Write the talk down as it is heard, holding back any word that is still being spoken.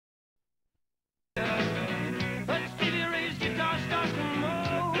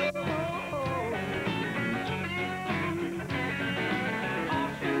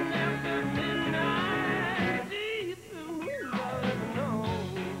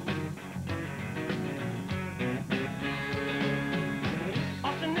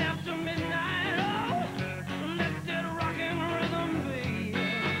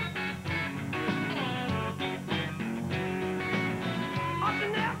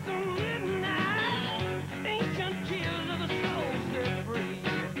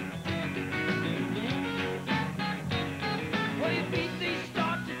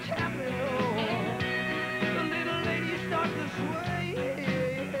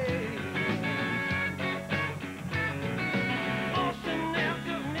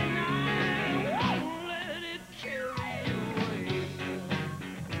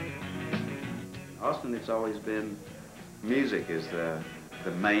Boston, it's always been music is the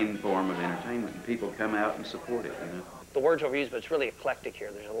main form of entertainment, and people come out and support it, you know. The words were used, but it's really eclectic here.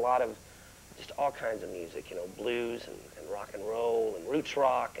 There's a lot of just all kinds of music, you know, blues and rock and roll and roots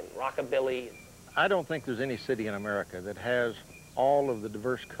rock and rockabilly. I don't think there's any city in America that has all of the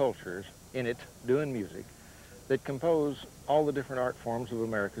diverse cultures in it doing music that compose all the different art forms of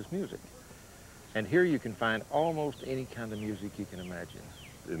America's music. And here you can find almost any kind of music you can imagine.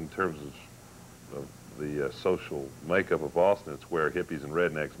 In terms of the social makeup of Boston, it's where hippies and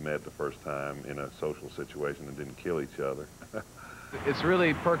rednecks met the first time in a social situation and didn't kill each other. It's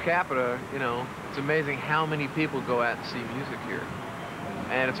really per capita, you know, it's amazing how many people go out and see music here.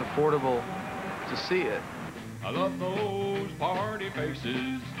 And it's affordable to see it. I love those party faces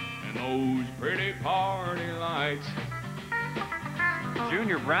and those pretty party lights.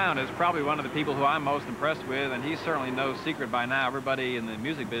 Junior Brown is probably one of the people who I'm most impressed with, and he's certainly no secret by now. Everybody in the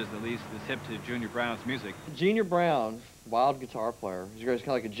music business, at least, is hip to Junior Brown's music. Junior Brown, wild guitar player. He's kind of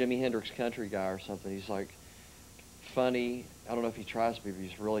like a Jimi Hendrix country guy or something. He's like funny. I don't know if he tries to be, but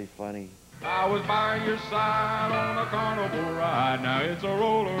he's really funny. I was by your side on a carnival ride. Now it's a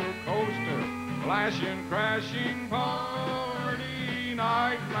roller coaster, flashing, crashing, party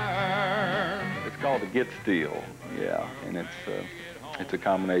nightmare. It's called a Get Steel, yeah, and it's a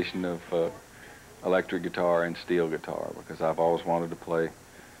combination of electric guitar and steel guitar, because I've always wanted to play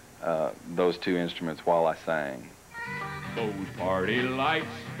those two instruments while I sang. Those party lights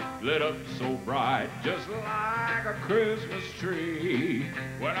lit up so bright, just like a Christmas tree.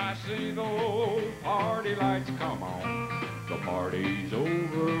 When I see those party lights come on, the party's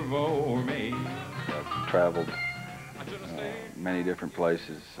over for me. I've traveled many different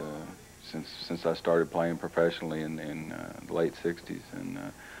places since I started playing professionally in the late 60s, and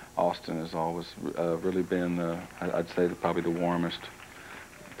Austin has always really been, I'd say, probably the warmest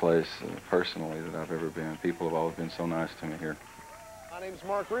place personally that I've ever been. People have always been so nice to me here. My name's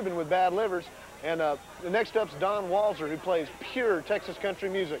Mark Rubin with Bad Livers, and the next up's Don Walser, who plays pure Texas country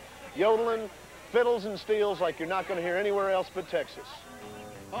music, yodeling, fiddles and steels like you're not going to hear anywhere else but Texas.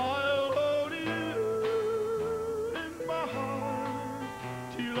 I'll hold you in my heart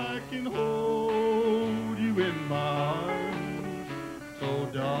till I can hold you in my arms. So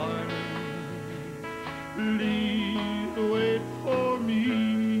darling, please wait for me.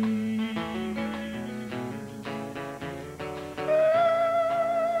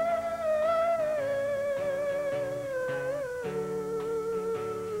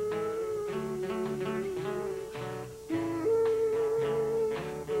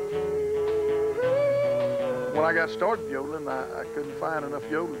 When I got started yodeling, I couldn't find enough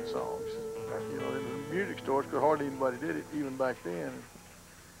yodeling songs. You know, in the music stores, because hardly anybody did it, even back then.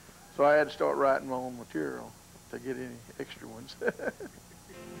 So I had to start writing my own material to get any extra ones.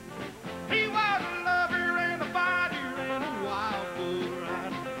 He was a lover and a fighter and a wild bull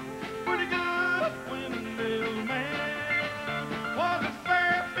rider. Pretty good windmill man. Was a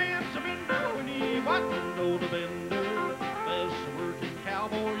fair fence of bender when he wasn't no the bender. Best working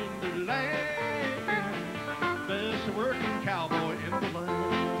cowboy in the land. Best working cowboy in the land.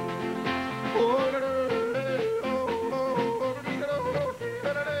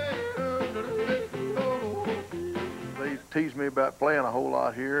 They tease me about playing a whole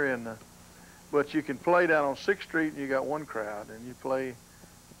lot here, but you can play down on 6th Street and you got one crowd, and you play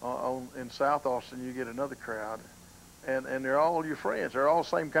in South Austin, you get another crowd, and they're all your friends. They're all the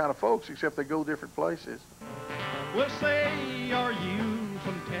same kind of folks, except they go different places. Well, say, are you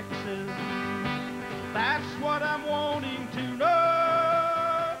from Texas? That's what I'm wanting to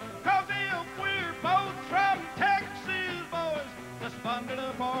know. 'Cause if we're both from Texas, boys, let's bundle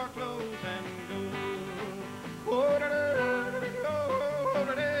up our clothes and go.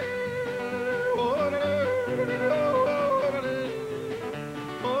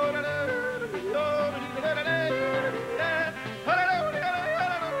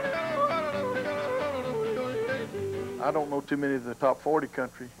 I don't know too many of the top 40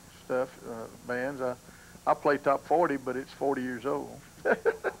 country stuff, bands. I play top 40, but it's 40 years old.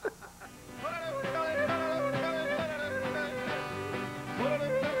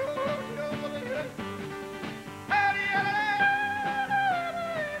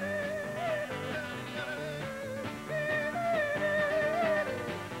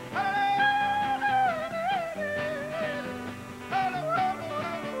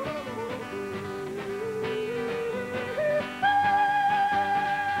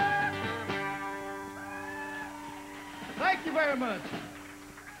 Thank you very much.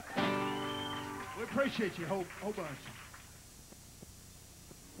 We appreciate you, whole bunch.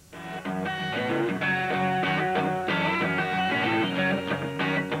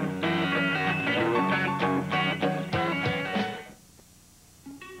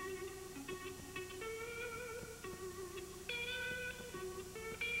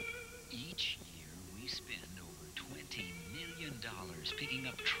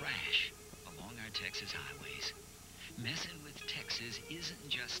 Texas highways. Messing with Texas isn't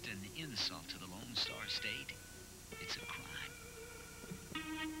just an insult to the Lone Star State. It's a crime.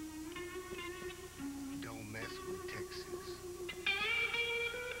 Don't mess with Texas.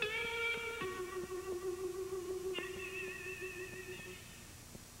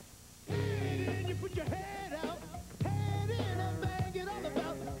 You put your head out, head in and bang it all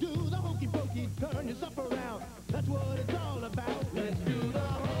about. Do the hokey pokey, turn yourself around. That's what it's all about. Let's do the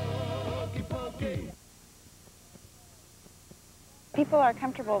hokey pokey. People are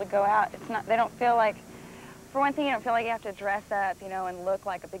comfortable to go out. It's not, they don't feel like, for one thing, you don't feel like you have to dress up, you know, and look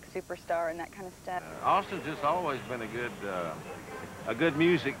like a big superstar and that kind of stuff. Austin's just always been a good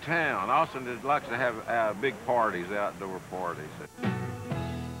music town. Austin just likes to have big parties, outdoor parties.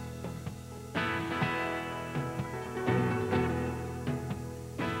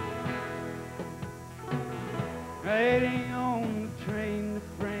 Riding on the train to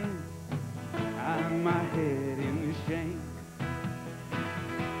France, I'm my head in the shank.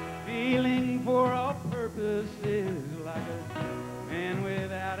 Feeling for all purposes like a man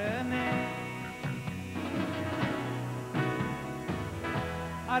without a name.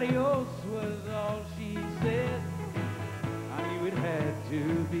 Adios was all she said. I knew it had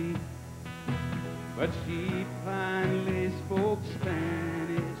to be, but she finally spoke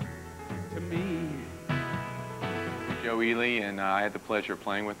Spanish to me. Joe Ely, and I had the pleasure of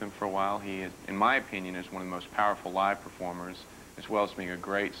playing with him for a while. He, in my opinion, is one of the most powerful live performers, as well as being a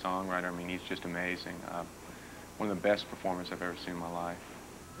great songwriter. I mean, he's just amazing. One of the best performers I've ever seen in my life.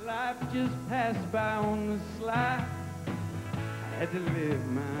 Life just passed by on the sly. I had to live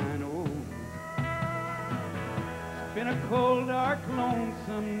mine own. It's been a cold, dark,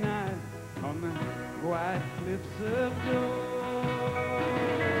 lonesome night on the white cliffs of Dover.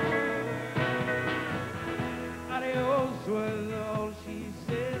 Adios was all she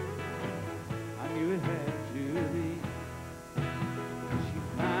said. I knew it had to be. She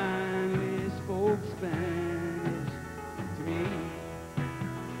finally spoke Spanish to me.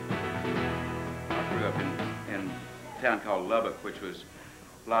 I grew up in a town called Lubbock, which was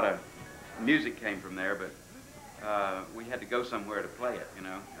a lot of music came from there, but we had to go somewhere to play it, you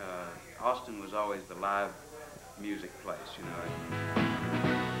know. Austin was always the live music place, you know.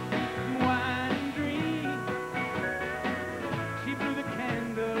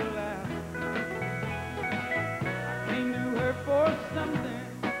 For something,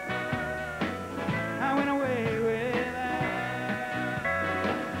 I went away with that.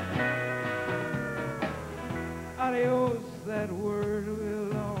 Adios, that word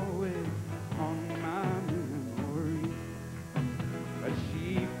will always haunt my memory. But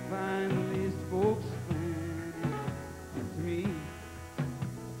she finally spoke Spanish to me.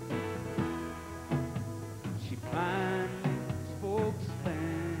 She finally spoke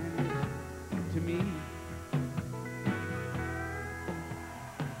Spanish to me.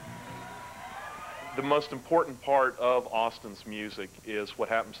 The most important part of Austin's music is what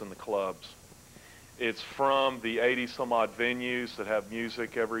happens in the clubs. It's from the 80-some-odd venues that have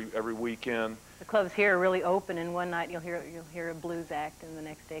music every weekend. The clubs here are really open, and one night you'll hear a blues act, and the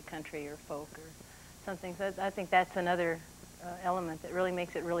next day country or folk or something. So I think that's another element that really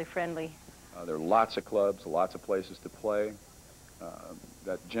makes it really friendly. There are lots of clubs, lots of places to play.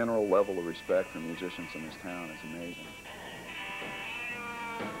 That general level of respect for musicians in this town is amazing.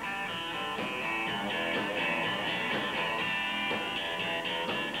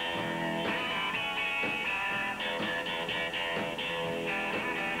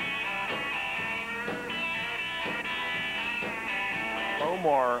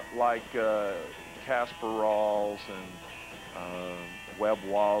 Omar, like Casper Rawls and Webb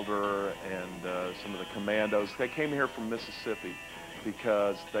Wilder and some of the Commandos, they came here from Mississippi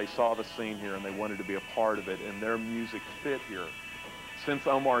because they saw the scene here and they wanted to be a part of it, and their music fit here. Since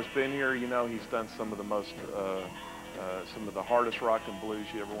Omar's been here, you know, he's done some of the most, some of the hardest rock and blues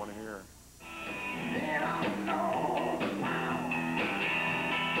you ever want to hear.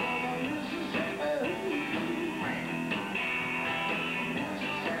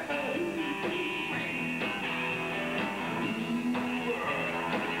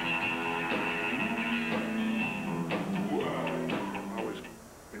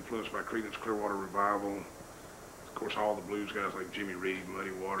 Influenced by Creedence Clearwater Revival, of course all the blues guys like Jimmy Reed,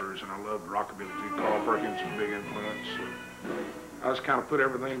 Muddy Waters, and I loved rockabilly too. Carl Perkins was a big influence. So I just kind of put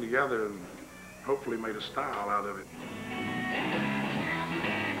everything together and hopefully made a style out of it.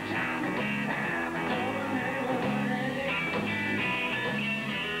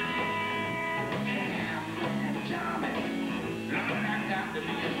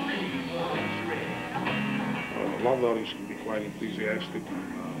 A lot of the audience can be quite enthusiastic.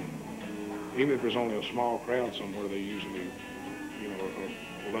 even if there's only a small crowd somewhere, they usually, you know,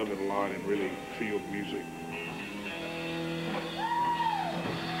 love it a lot and really feel the music.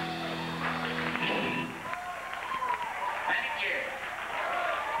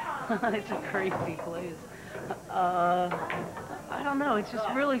 It's a crazy place. I don't know. It's just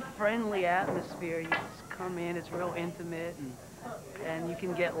really friendly atmosphere. You just come in. It's real intimate, and you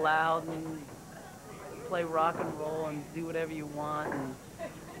can get loud and play rock and roll and do whatever you want.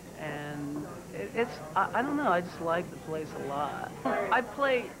 And I don't know. I just like the place a lot. I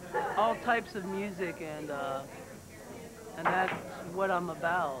play all types of music, and that's what I'm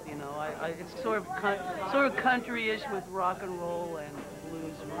about. You know, it's sort of country-ish with rock and roll and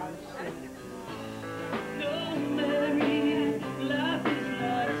blues roots.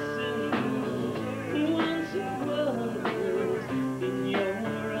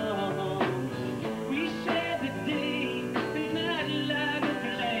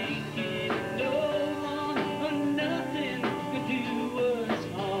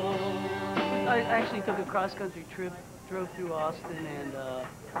 I actually took a cross-country trip, drove through Austin,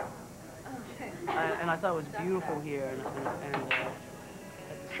 and I thought it was beautiful here, and I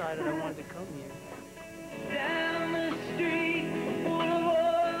decided I wanted to come here. Down the street, full of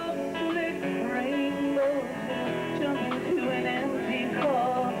oil slick rainbows, jump into an empty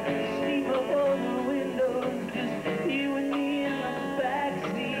car, sleep up all the windows, just you and me in the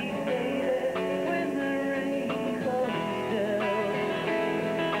backseat, baby, when the rain comes down.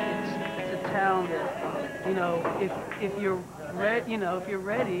 It's a town that, you know, if you're ready, if you're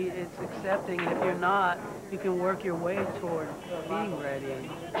ready, it's accepting, and if you're not, you can work your way toward being ready.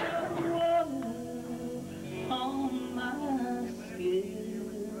 On my skin.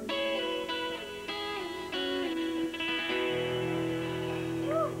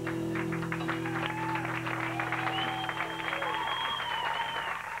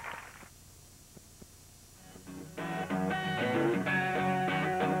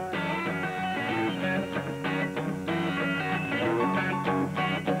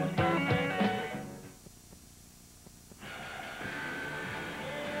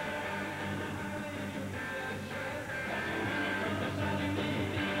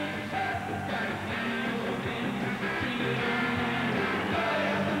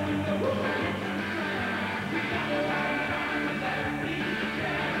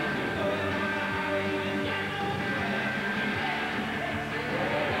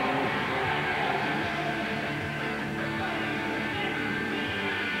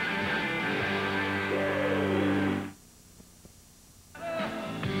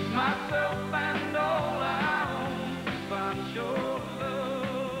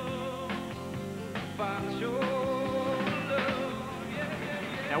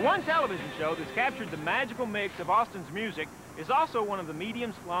 One television show that's captured the magical mix of Austin's music is also one of the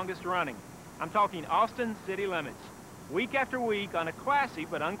medium's longest running. I'm talking Austin City Limits. Week after week on a classy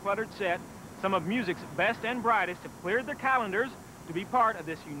but uncluttered set, some of music's best and brightest have cleared their calendars to be part of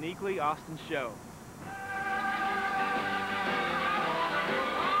this uniquely Austin show.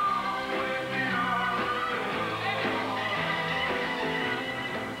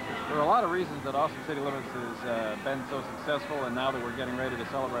 There are a lot of reasons that Austin City Limits has been so successful, and now that we're getting ready to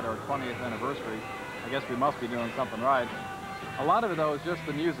celebrate our 20th anniversary, I guess we must be doing something right. A lot of it, though, is just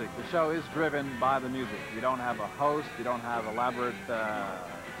the music. The show is driven by the music. You don't have a host, you don't have elaborate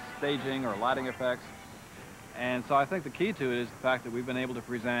staging or lighting effects. And so I think the key to it is the fact that we've been able to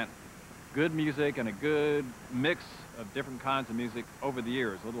present good music and a good mix of different kinds of music over the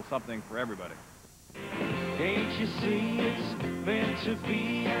years, a little something for everybody. Can't you see it's meant to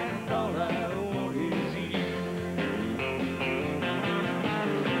be, and all I want is you?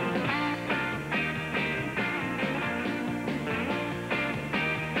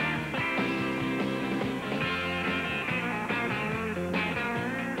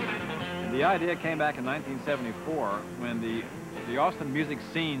 The idea came back in 1974 when the Austin music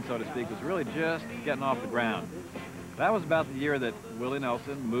scene, so to speak, was really just getting off the ground. That was about the year that Willie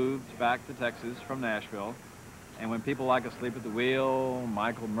Nelson moved back to Texas from Nashville. And when people like Asleep at the Wheel,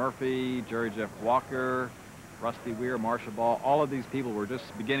 Michael Murphy, Jerry Jeff Walker, Rusty Weir, Marcia Ball, all of these people were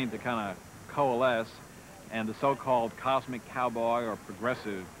just beginning to kind of coalesce, and the so-called cosmic cowboy or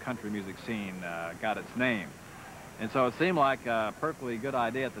progressive country music scene got its name. And so it seemed like a perfectly good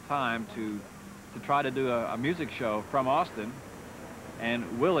idea at the time to try to do a music show from Austin,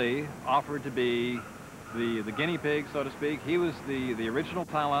 and Willie offered to be the guinea pig, so to speak. He was the original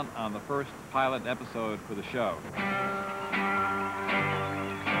talent on the first pilot episode for the show.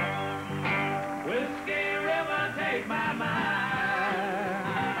 Whiskey River, take my mind.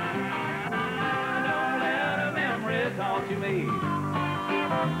 Don't let a memory talk to me.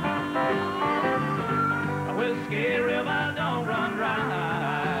 Whiskey River don't run dry.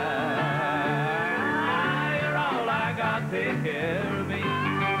 You're all I got, take care of me.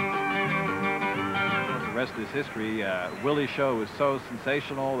 The rest is history. Willie's show was so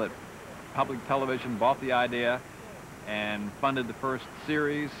sensational that public television bought the idea and funded the first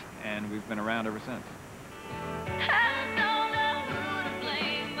series, and we've been around ever since.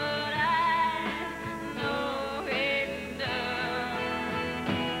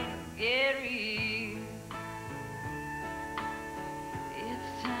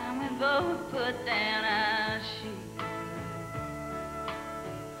 Put down our sheet.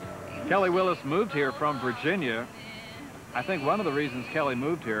 Kelly Willis moved here from Virginia. I think one of the reasons Kelly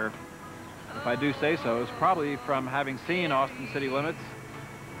moved here, if I do say so, is probably from having seen Austin City Limits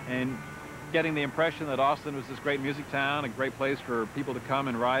and getting the impression that Austin was this great music town, a great place for people to come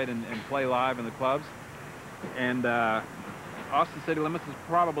and write and play live in the clubs. And Austin City Limits has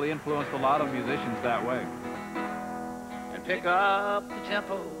probably influenced a lot of musicians that way. And pick up the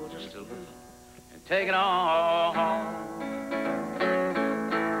tempo just a little. Take it on,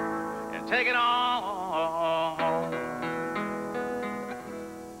 and take it on.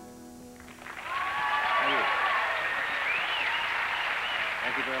 Thank you.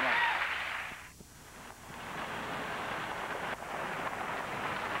 Thank you very much.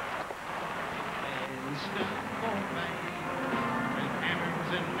 With hammers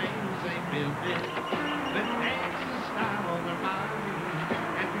and nails they built it, with Texas style on their mind.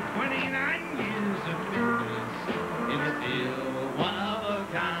 After 29 years of business, it's still one of a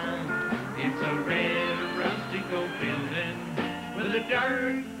kind. It's a red rustic old building with a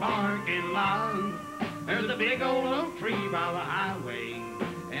dirt parking lot. There's a big old oak tree by the highway,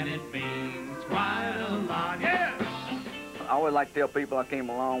 and it means quite a lot. Yes! I always like to tell people I came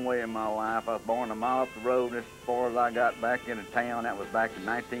a long way in my life. I was born a mile up the road as far as I got back into town. That was back in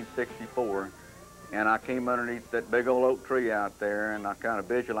 1964. And I came underneath that big old oak tree out there, and I kind of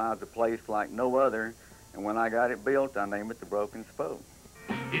visualized the place like no other. And when I got it built, I named it the Broken Spoke.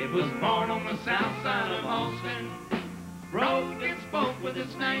 It was born on the south side of Austin, Broken Spoke with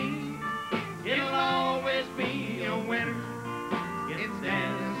its name. It'll always be a winner. It's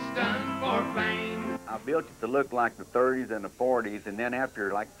destined for fame. I built it to look like the 30s and the 40s, and then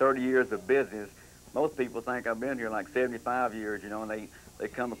after like 30 years of business, most people think I've been here like 75 years, you know, and they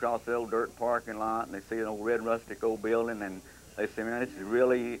come across the old dirt parking lot and they see an old red rustic old building and they say, man, this is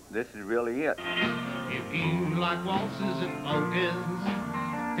really it. If you like waltzes and polkas,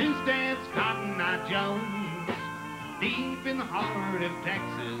 two steps Cotton Eye Jones, deep in the heart of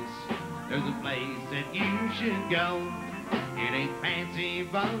Texas, there's a place that you should go. It ain't fancy,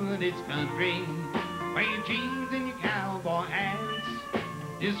 but it's country, wear your jeans and your cowboy hats,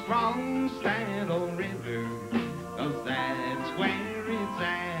 just cross that old river, 'cause that's where it's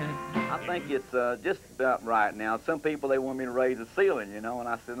at. I think it's just about right now. Some people, they want me to raise the ceiling, you know, and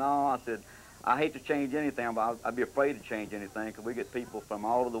I said, no, I said, I hate to change anything, but I'd be afraid to change anything, because we get people from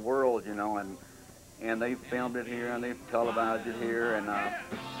all over the world, you know, and they've filmed it here, and they've televised it here, and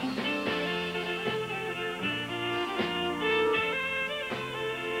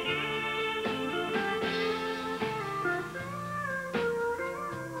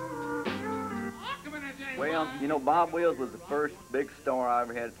well, you know, Bob Wills was the first big star I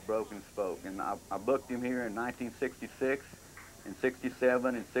ever had at the Broken Spoke, and I booked him here in 1966, and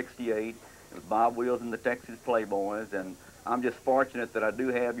 67, and 68. It was Bob Wills and the Texas Playboys, and I'm just fortunate that I do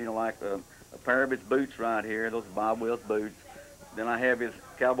have, you know, like a pair of his boots right here. Those are Bob Wills boots. Then I have his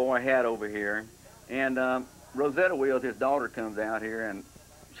cowboy hat over here, and Rosetta Wills, his daughter, comes out here, and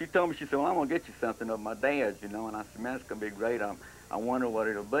she told me, she said, well, I'm going to get you something of my dad's, you know, and I said, man, it's going to be great. I wonder what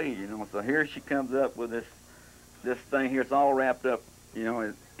it'll be, you know. So here she comes up with this thing here. It's all wrapped up, you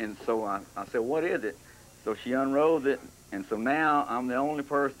know, and so I said, what is it? So she unrolls it, and so now I'm the only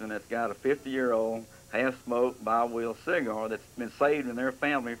person that's got a 50-year-old half-smoked Bob Wills cigar that's been saved in their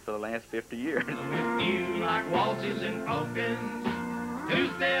family for the last 50 years. If you like waltzes and polkas, two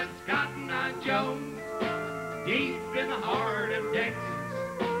steps Cotton Eye Jones, deep in the heart of Texas,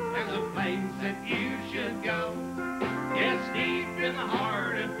 there's a place that you should go. Yes, deep in the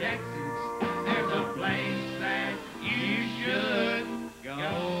heart of Texas, there's a place that you should go.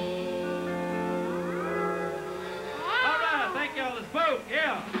 All right, thank y'all. The Spoke,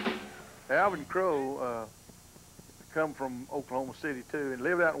 yeah. Alvin Crow come from Oklahoma City too, and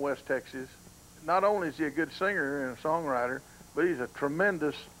lived out in West Texas. Not only is he a good singer and a songwriter, but he's a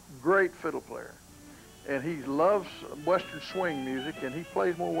tremendous, great fiddle player. And he loves Western swing music, and he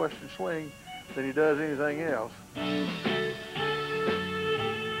plays more Western swing than he does anything else.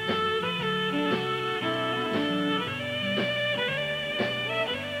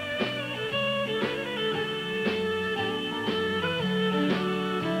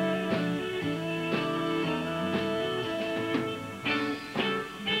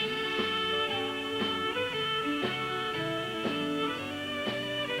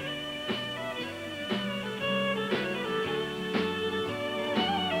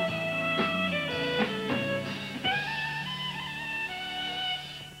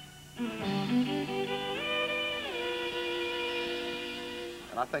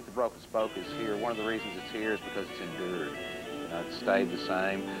 I think the Broken Spoke is here. One of the reasons it's here is because it's endured. You know, it's stayed the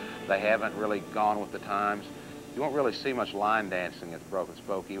same. They haven't really gone with the times. You won't really see much line dancing at the Broken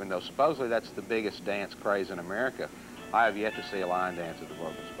Spoke, even though supposedly that's the biggest dance craze in America. I have yet to see a line dance at the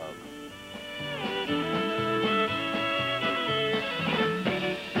Broken Spoke.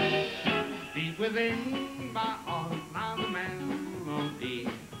 Deep within my heart lies a melody,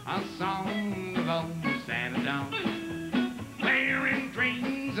 a song of old Santa Dawn. Where in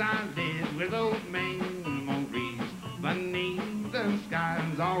dreams I live with old memories beneath the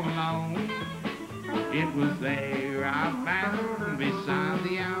skies all alone. It was there I found beside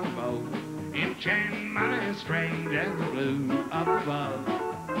the elbow, enchantment as strange as the blue up above.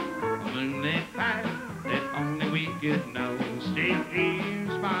 A moonlit path that only we could know still hears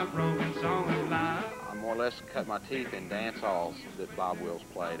my broken song of life. I more or less cut my teeth in dance halls that Bob Wills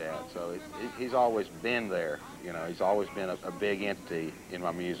played at, so he's always been there. You know, he's always been a big entity in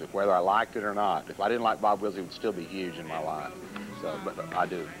my music, whether I liked it or not. If I didn't like Bob Wills, he would still be huge in my life. So, but I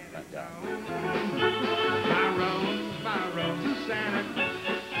do, thank God. My rose is Santa.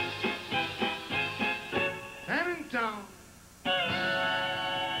 Santa Dawn.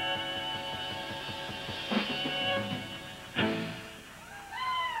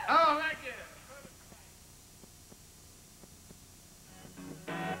 Oh, like it.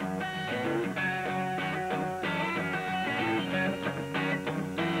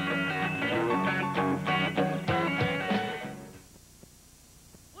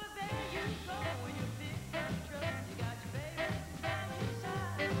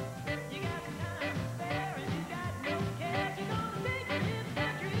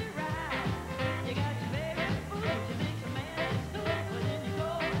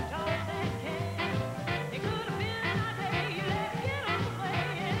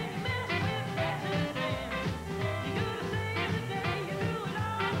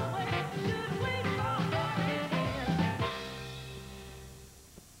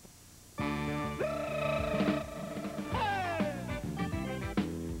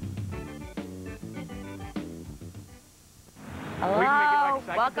 Hello,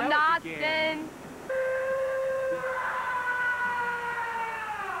 welcome to Austin.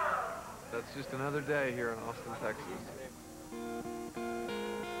 That's just another day here in Austin, Texas.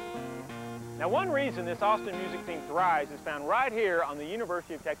 Now, one reason this Austin music scene thrives is found right here on the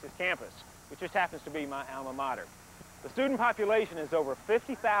University of Texas campus, which just happens to be my alma mater. The student population is over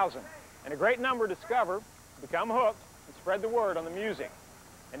 50,000, and a great number discover, become hooked, and spread the word on the music.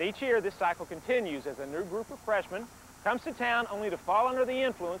 And each year, this cycle continues as a new group of freshmen comes to town only to fall under the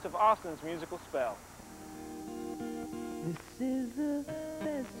influence of Austin's musical spell. This is the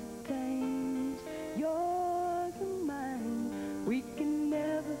best of times, yours and mine. We can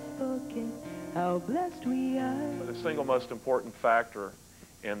never forget how blessed we are. The single most important factor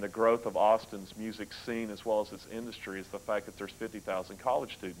in the growth of Austin's music scene as well as its industry is the fact that there's 50,000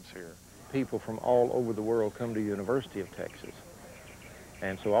 college students here. People from all over the world come to University of Texas.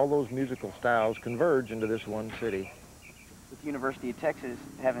 And so all those musical styles converge into this one city. With the University of Texas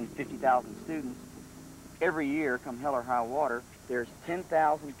having 50,000 students, every year, come hell or high water, there's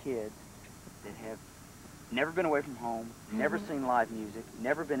 10,000 kids that have never been away from home, never seen live music,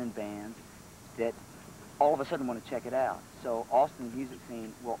 never been in bands, that all of a sudden want to check it out. So Austin's music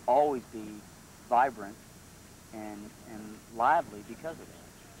scene will always be vibrant and lively because of it.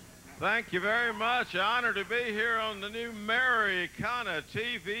 Thank you very much. Honored to be here on the new Americana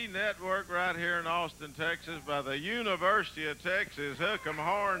TV network right here in Austin, Texas by the University of Texas Hook 'em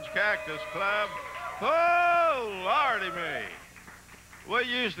Horns Cactus Club. Oh, Lordy me. We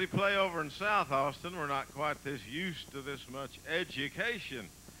usually play over in South Austin. We're not quite this used to this much education.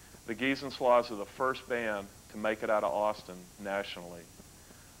 The Geese and Slaws are the first band to make it out of Austin nationally.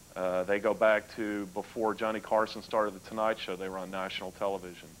 They go back to before Johnny Carson started The Tonight Show. They were on national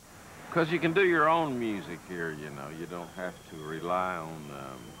television. Because you can do your own music here, you know. You don't have to rely on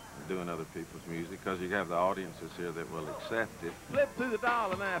doing other people's music because you have the audiences here that will accept it. Flipped through the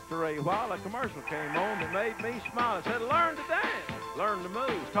dial, and after a while, a commercial came on that made me smile. It said, learn to dance, learn the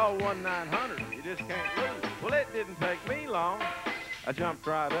moves, call 1-900, you just can't lose. Well, it didn't take me long. I jumped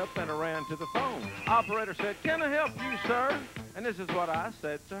right up and I ran to the phone. Operator said, can I help you, sir? And this is what I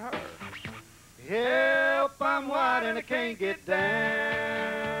said to her. Help, I'm white and I can't get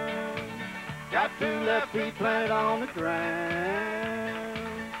down. Got two left feet planted on the ground.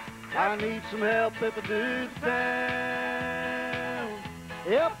 I need some help if I do the town.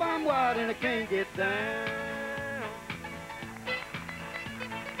 Help, I'm white and I can't get down.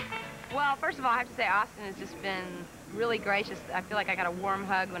 Well, first of all, I have to say Austin has just been really gracious. I feel like I got a warm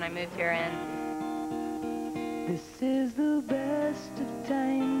hug when I moved here, and This is the best of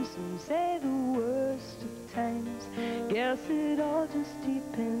times, some say the worst of times. Guess it all just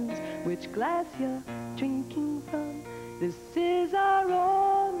depends which glass you're drinking from. This is our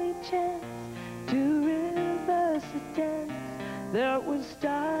only chance to reverse a dance that was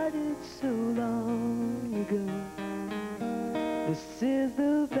started so long ago. This is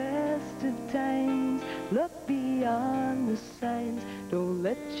the best of times, look beyond the signs. Don't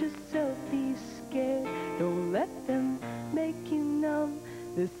let yourself be scared, don't let them make you numb.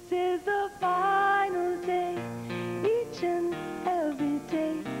 This is the final day, each and every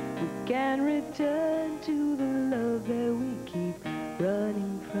day we can return to the love that we keep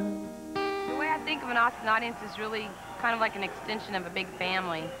running from. The way I think of an Austin audience is really kind of like an extension of a big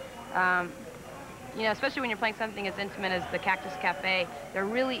family. You know, especially when you're playing something as intimate as the Cactus Cafe, they're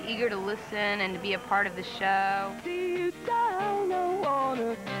really eager to listen and to be a part of the show. See you down, I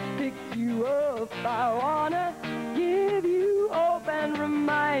wanna pick you up, I wanna give you hope and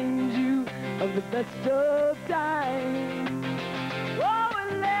remind you of the best of times. Oh,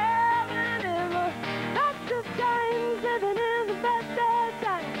 we're living in the best of times, living in the best of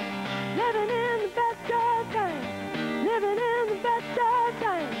times, living in the best of times, living in the best of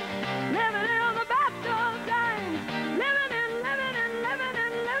times, living in the best of times, living in, living in, living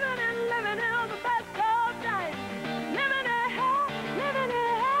in, living in, living in the best of times, living in hell, living in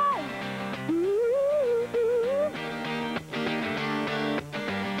hell.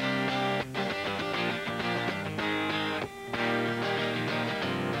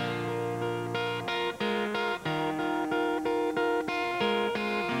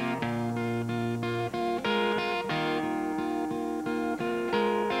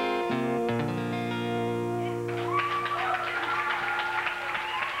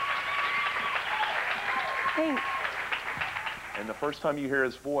 Thanks. And the first time you hear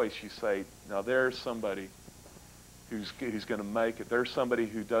his voice, you say, now there's somebody who's going to make it. There's somebody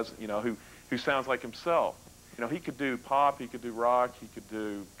who does, you know, who sounds like himself. You know, he could do pop, he could do rock, he could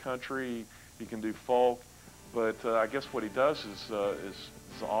do country, he can do folk, but I guess what he does is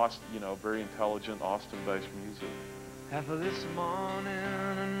Austin, you know, very intelligent Austin-based music. Half of this morning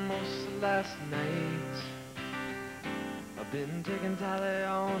and most of last night, I've been taking tally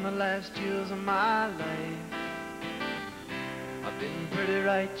on the last years of my life. I've been pretty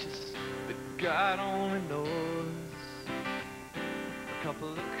righteous, but God only knows. A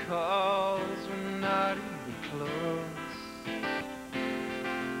couple of calls were not even close.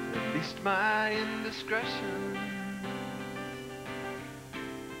 At least my indiscretion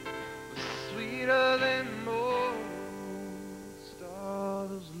was sweeter than most. All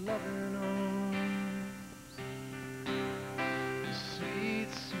those loving arms, sweet,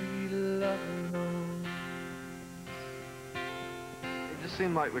 sweet loving arms. It just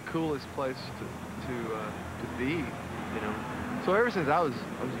seemed like the coolest place to be, you know. So ever since I was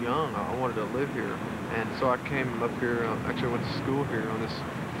young, I wanted to live here, and so I came up here. Actually, I went to school here on these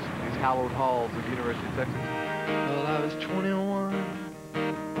hallowed halls of the University of Texas. Well, I was 21,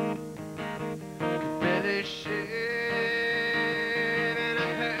 could barely shave, and I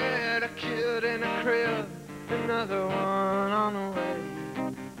had a kid in a crib, another one on the way.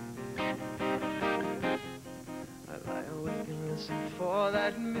 I lie awake and listen for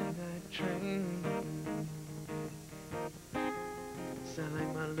that midnight train. Sound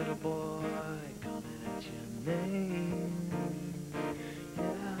like my little boy calling at your name.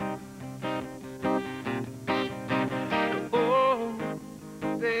 Yeah. Oh,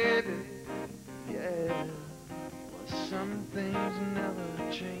 baby, yeah. Well, some things never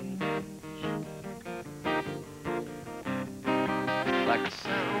change. Like the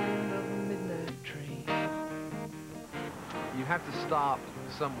sound of a midnight train. You have to stop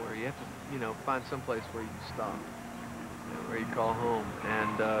somewhere. You have to, you know, find some place where you stop, where you call home.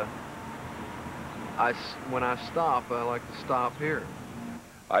 And when I stop, I like to stop here.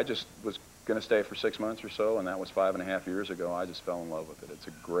 I just was going to stay for 6 months or so, and that was 5.5 years ago. I just fell in love with it. It's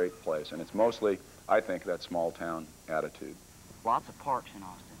a great place, and it's mostly, I think, that small town attitude. Lots of parks in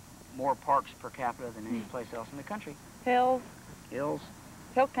Austin. More parks per capita than any place else in the country. Hills. Hills.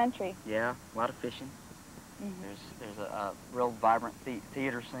 Hill country. Yeah, a lot of fishing. There's a real vibrant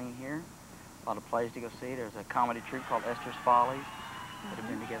theater scene here. A lot of plays to go see. There's a comedy troupe called Esther's Follies that have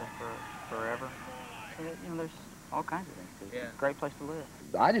been together for forever. So that, you know, there's all kinds of things to do. It's a great place to live.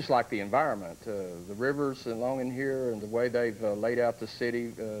 I just like the environment, the rivers along in here and the way they've laid out the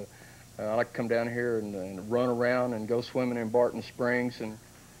city. I like to come down here and run around and go swimming in Barton Springs. And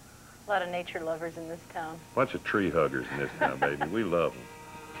a lot of nature lovers in this town. Bunch of tree huggers in this town, baby. We love them.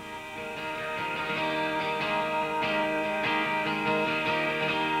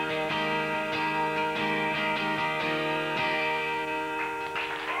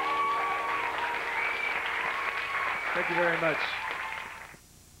 you very much.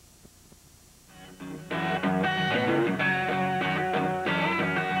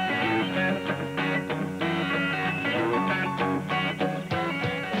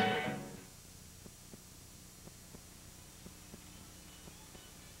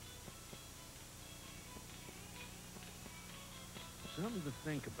 Something to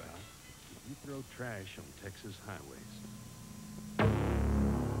think about if you throw trash on Texas highways.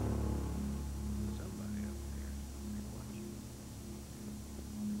 Somebody up there is watching.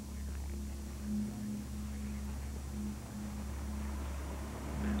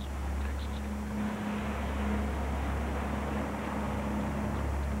 That's what Texas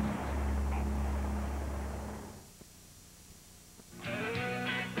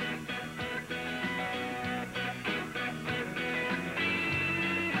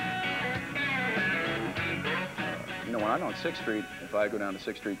You know, when I'm on 6th Street, if I go down to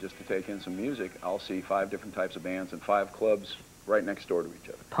 6th Street just to take in some music, I'll see 5 different types of bands and 5 clubs right next door to each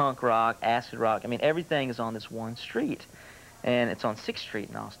other. Punk rock, acid rock, I mean, everything is on this one street. And it's on 6th Street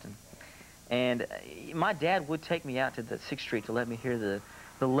in Austin. And my dad would take me out to the 6th Street to let me hear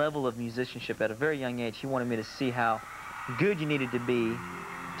the level of musicianship at a very young age. He wanted me to see how good you needed to be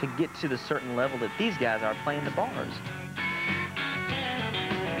to get to the certain level that these guys are playing the bars.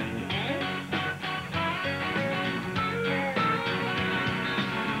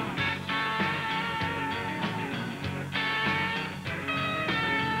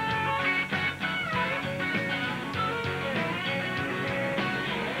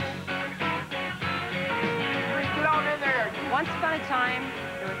 Once upon a time,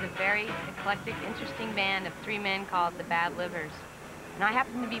 there was a very eclectic, interesting band of 3 men called the Bad Livers. And I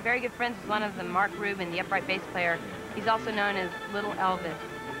happen to be very good friends with one of them, Mark Rubin, the upright bass player. He's also known as Little Elvis.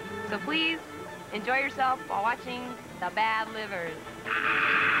 So please, enjoy yourself while watching the Bad Livers.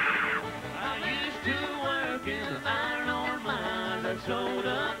 I used to work in an iron ore mine that sold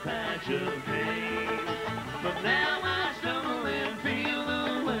a patch of hay. But now I stumble and feel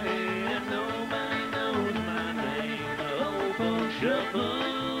the way, and nobody knows my name. The old folks shuffle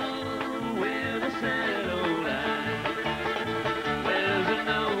with a sad old eye. There's a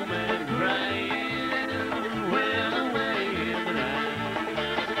no man crying well away in the night.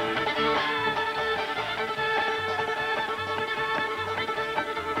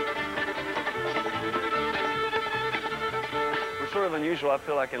 Sort of unusual. I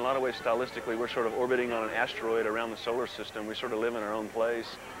feel like in a lot of ways stylistically we're sort of orbiting on an asteroid around the solar system. We sort of live in our own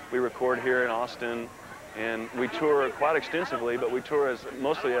place. We record here in Austin and we tour quite extensively, but we tour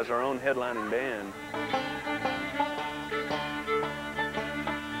mostly as our own headlining band.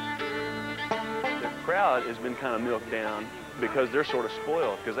 The crowd has been kind of milked down because they're sort of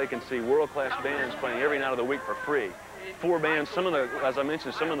spoiled because they can see world-class bands playing every night of the week for free. 4 bands, as I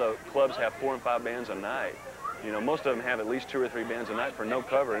mentioned, some of the clubs have 4 and 5 bands a night. You know, most of them have at least 2 or 3 bands a night for no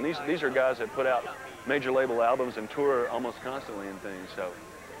cover. And these are guys that put out major label albums and tour almost constantly and things. So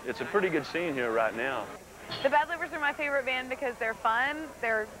it's a pretty good scene here right now. The Bad Livers are my favorite band because they're fun,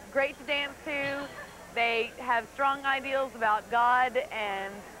 they're great to dance to, they have strong ideals about God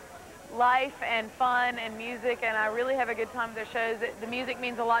and life and fun and music, and I really have a good time at their shows. The music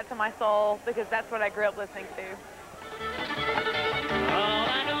means a lot to my soul because that's what I grew up listening to. All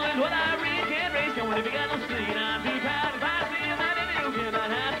I know is what I read can't race, and if you got no sleep, I'd be proud if I feel that it is good.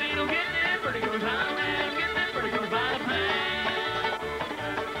 I'd have to go get them pretty girls, I'm getting them pretty girls by the pound.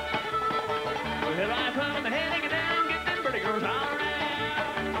 Well, here I come, the head and get down, get them pretty girls all around.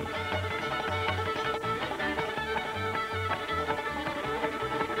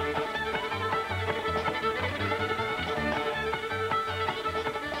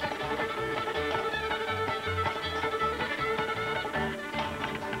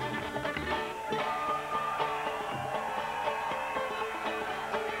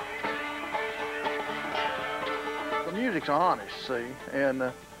 Music's honest, see, and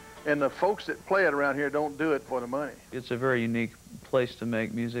the folks that play it around here don't do it for the money. It's a very unique place to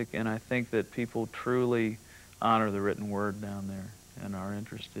make music, and I think that people truly honor the written word down there and are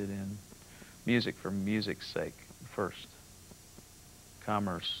interested in music for music's sake first.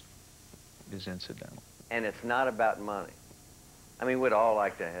 Commerce is incidental. And it's not about money. I mean, we'd all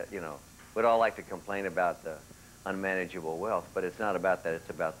like to, we'd all like to complain about the unmanageable wealth, but it's not about that. It's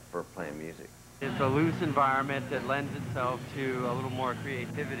about for playing music. It's a loose environment that lends itself to a little more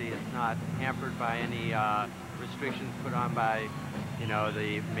creativity. It's not hampered by any restrictions put on by,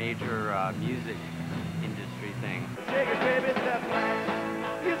 the major music industry thing. Shake it, baby, step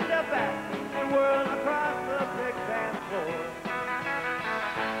back. You step back and whirl across the big dance floor.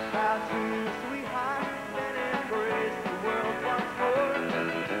 Bow to sweetheart, then embrace the world once more.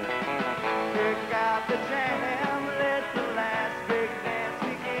 Kick out the jam, let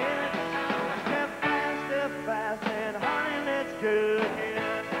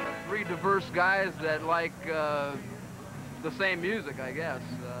just guys that like the same music, I guess.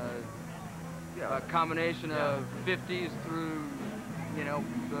 Yeah. A combination of 50s through, you know,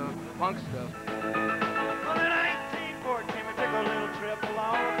 the punk stuff. Well, in 1914, we took a little trip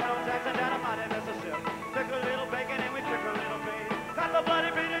along from Jackson down to Monte, Mississippi. Took a little bacon and we took a little bait. Got the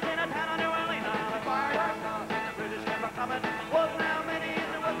bloody British in a town of New Orleans. The fire was and the British came a-coming. Wasn't how many years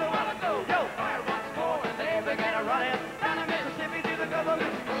it was a while ago. Yo, fire once more and they began to run it down to Mississippi to the Gulf of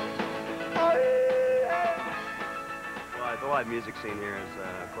Mexico. Oh, yeah. Well, the live music scene here is,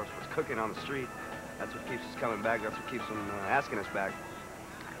 of course, what's cooking on the street. That's what keeps us coming back. That's what keeps them asking us back.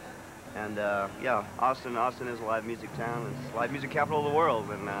 And yeah, Austin is a live music town. It's the live music capital of the world,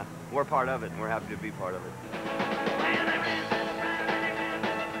 and we're part of it, and we're happy to be part of it.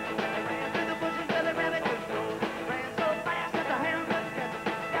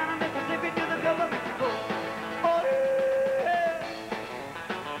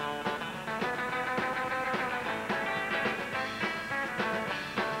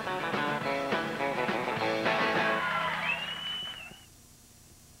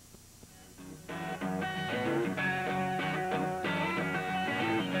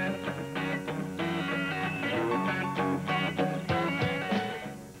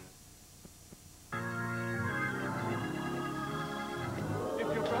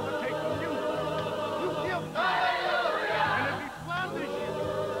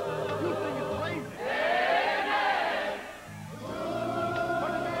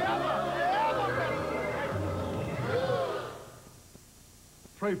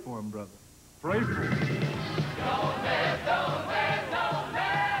 Pray for him, brother. Pray for him.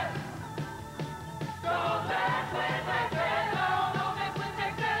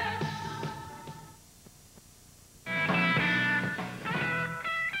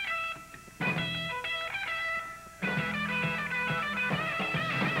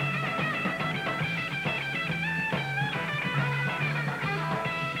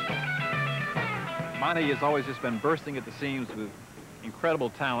 Monte has always just been bursting at the seams with incredible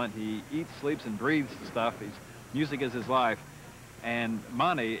talent. He eats, sleeps, and breathes the stuff. Music is his life. And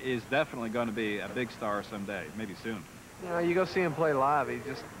Monte is definitely going to be a big star someday, maybe soon. You know, you go see him play live,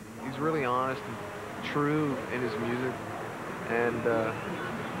 he's really honest and true in his music. And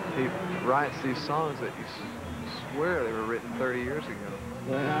he writes these songs that you swear they were written 30 years ago.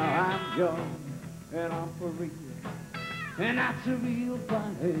 Well, I'm young and I'm for real, and that's a real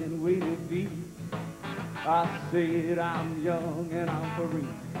fine way to be. I said I'm young and I'm for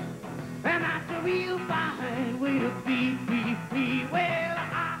real, and that's a real fine way to be. Well,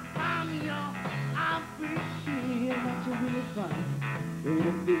 I'm young, I'm free, and that's a real fine way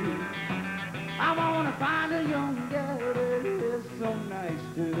to be. I wanna find a young girl that is so nice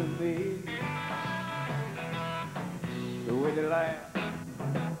to me. The way they laugh,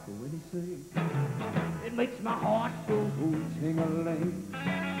 the way they sing, it makes my heart go ting-a-ling.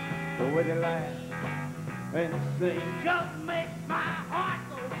 The way they laugh and sing just makes my heart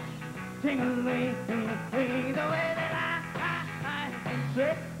go ting-a-ling, ting-a-ling. The way they laugh and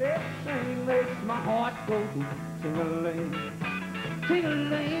sing makes my heart go ting-a-ling,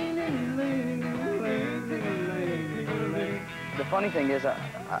 ting-a-ling, ting-a-ling, ting-a-ling, ting-a-ling. The funny thing is,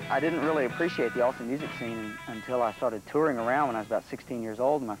 I didn't really appreciate the Austin music scene until I started touring around when I was about 16 years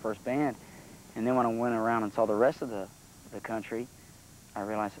old in my first band. And then when I went around and saw the rest of the country, I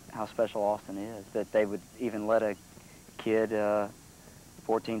realized how special Austin is, that they would even let a kid,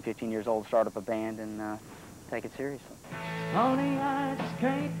 14, 15 years old, start up a band and take it seriously. Honey, I just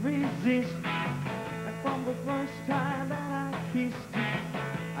can't resist. And from the first time that I kissed you,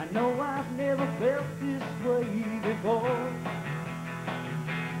 I know I've never felt this way before.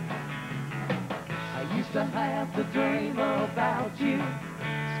 I used to have to dream about you,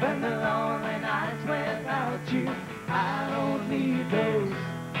 spend the lonely nights without you. I don't need those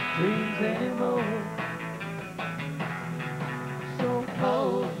dreams anymore. So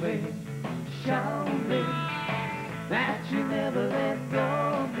hold me, show me that you never let go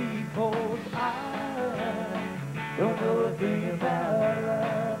of me, 'cause I don't know a thing about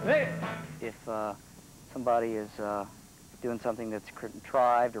love. Hey! If somebody is doing something that's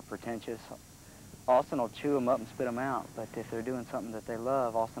contrived or pretentious, Austin will chew them up and spit them out. But if they're doing something that they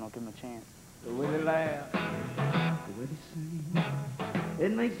love, Austin will give them a chance. The way they laugh, the way they sing,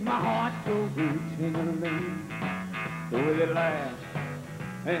 it makes my heart go ting-a-ling. The way they laugh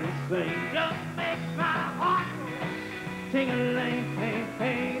and sing just makes my heart go ting-a-ling,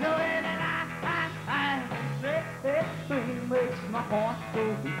 ting-a-ling. The way they laugh and sing makes my heart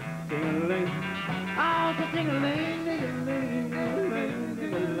go ting-a-ling. Oh, just ting-a-ling, ting-a-ling, ting-a-ling,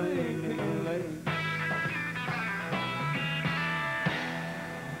 ting-a-ling, ting-a-ling.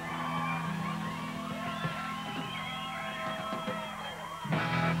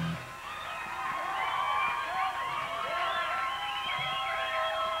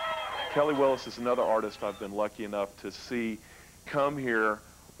 Kelly Willis is another artist I've been lucky enough to see come here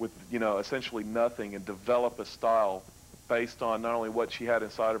with, you know, essentially nothing and develop a style based on not only what she had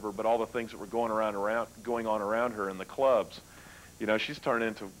inside of her, but all the things that were going on around her in the clubs. You know, she's turned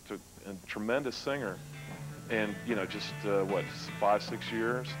into a tremendous singer in, you know, just, what, 5, 6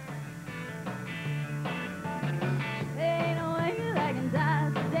 years?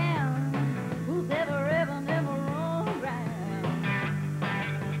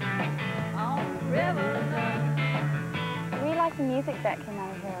 We like the music that came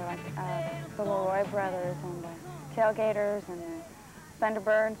out of here, like the Leroy Brothers and the Tailgaters and the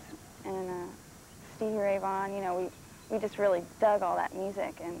Thunderbirds and Stevie Ray Vaughan. You know, we just really dug all that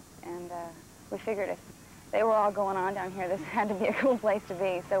music, and we figured if they were all going on down here, this had to be a cool place to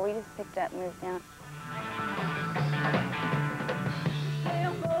be. So we just picked up and moved down.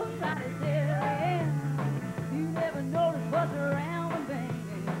 You never notice what's around,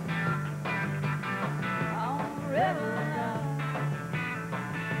 baby. On the river.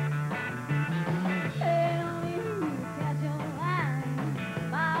 Tell me who catch your line.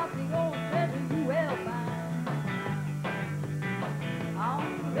 Miles the old treasure you will find. On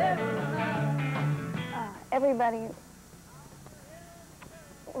the river. Everybody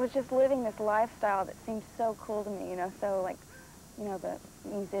was just living this lifestyle that seemed so cool to me, you know, so like, you know, the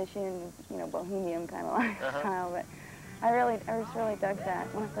musician, you know, bohemian kind of lifestyle, but I just really dug that.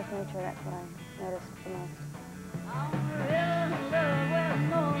 When I first moved here, that's what I noticed the most.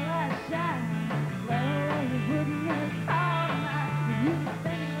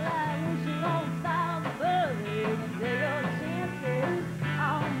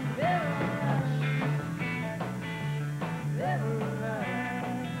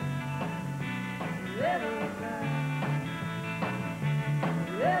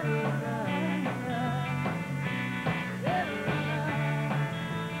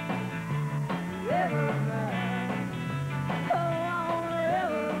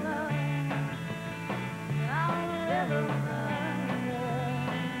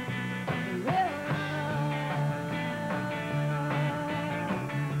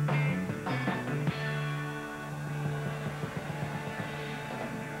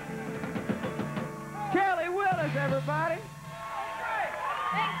 Kelly Willis, everybody.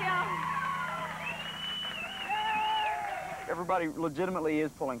 Thank y'all. Everybody legitimately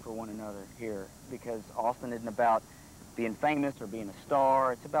is pulling for one another here because Austin isn't about being famous or being a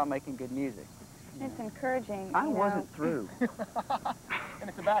star. It's about making good music. It's encouraging. I you know. wasn't through. And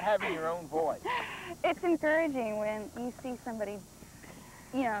it's about having your own voice. It's encouraging when you see somebody,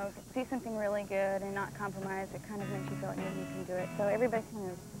 you know, do something really good and not compromise. It kind of makes you feel like maybe you can do it. So everybody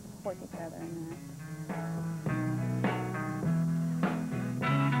kind of supports each other in that.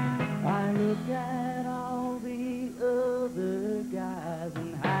 I look at all the other guys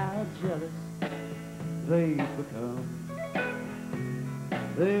and how jealous they've become.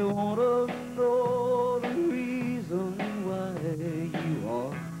 They want to know the reason why you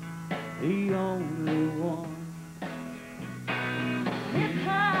are the only one. If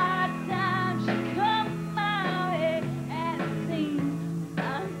hard times should come my way and it seems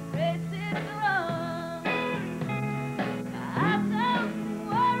I'm racing to run, I don't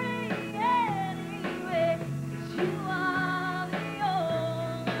worry anyway, 'cause you are the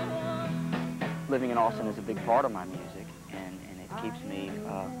only one. Living in Austin is a big part of my music, and it keeps me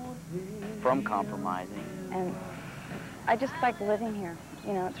from compromising. And I just like living here.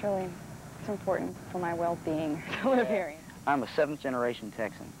 You know, it's important for my well-being to live here. I'm a 7th generation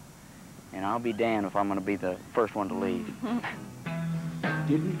Texan, and I'll be damned if I'm going to be the first one to leave.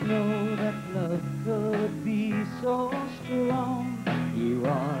 Didn't know that love could be so strong. You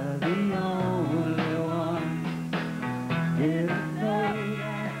are the only one. Didn't know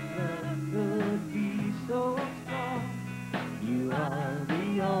that love could be so strong. You are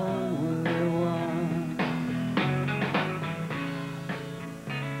the only one.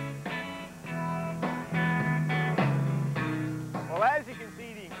 Well, as you can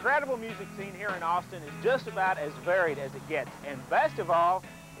see, the incredible music scene here in Austin is just about as varied as it gets. And best of all,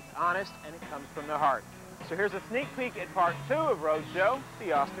 it's honest and it comes from the heart. So here's a sneak peek at part 2 of Roadshow,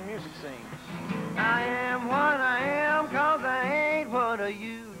 the Austin music scene. I am what I am 'cause I ain't what I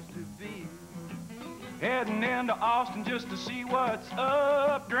used to be. Heading into Austin just to see what's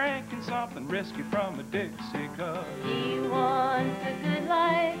up, drinking something risky from a Dixie cup. He wants a good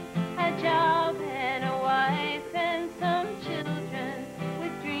life, a job and a wife and some children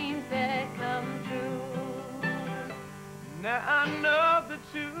with dreams that come true. Now I know the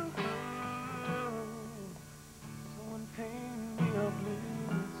truth. Someone painted me a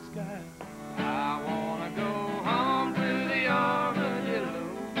blue sky. I wanna go home to the armadillo.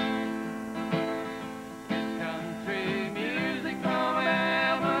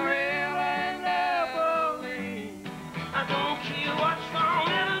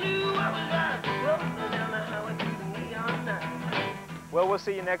 Well, we'll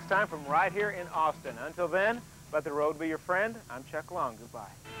see you next time from right here in Austin. Until then, let the road be your friend. I'm Chuck Long. Goodbye.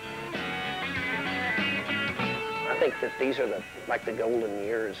 I think that these are like the golden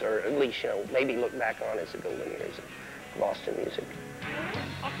years, or at least, maybe look back on as the golden years of Austin music.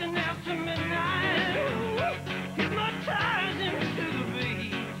 Austin after midnight.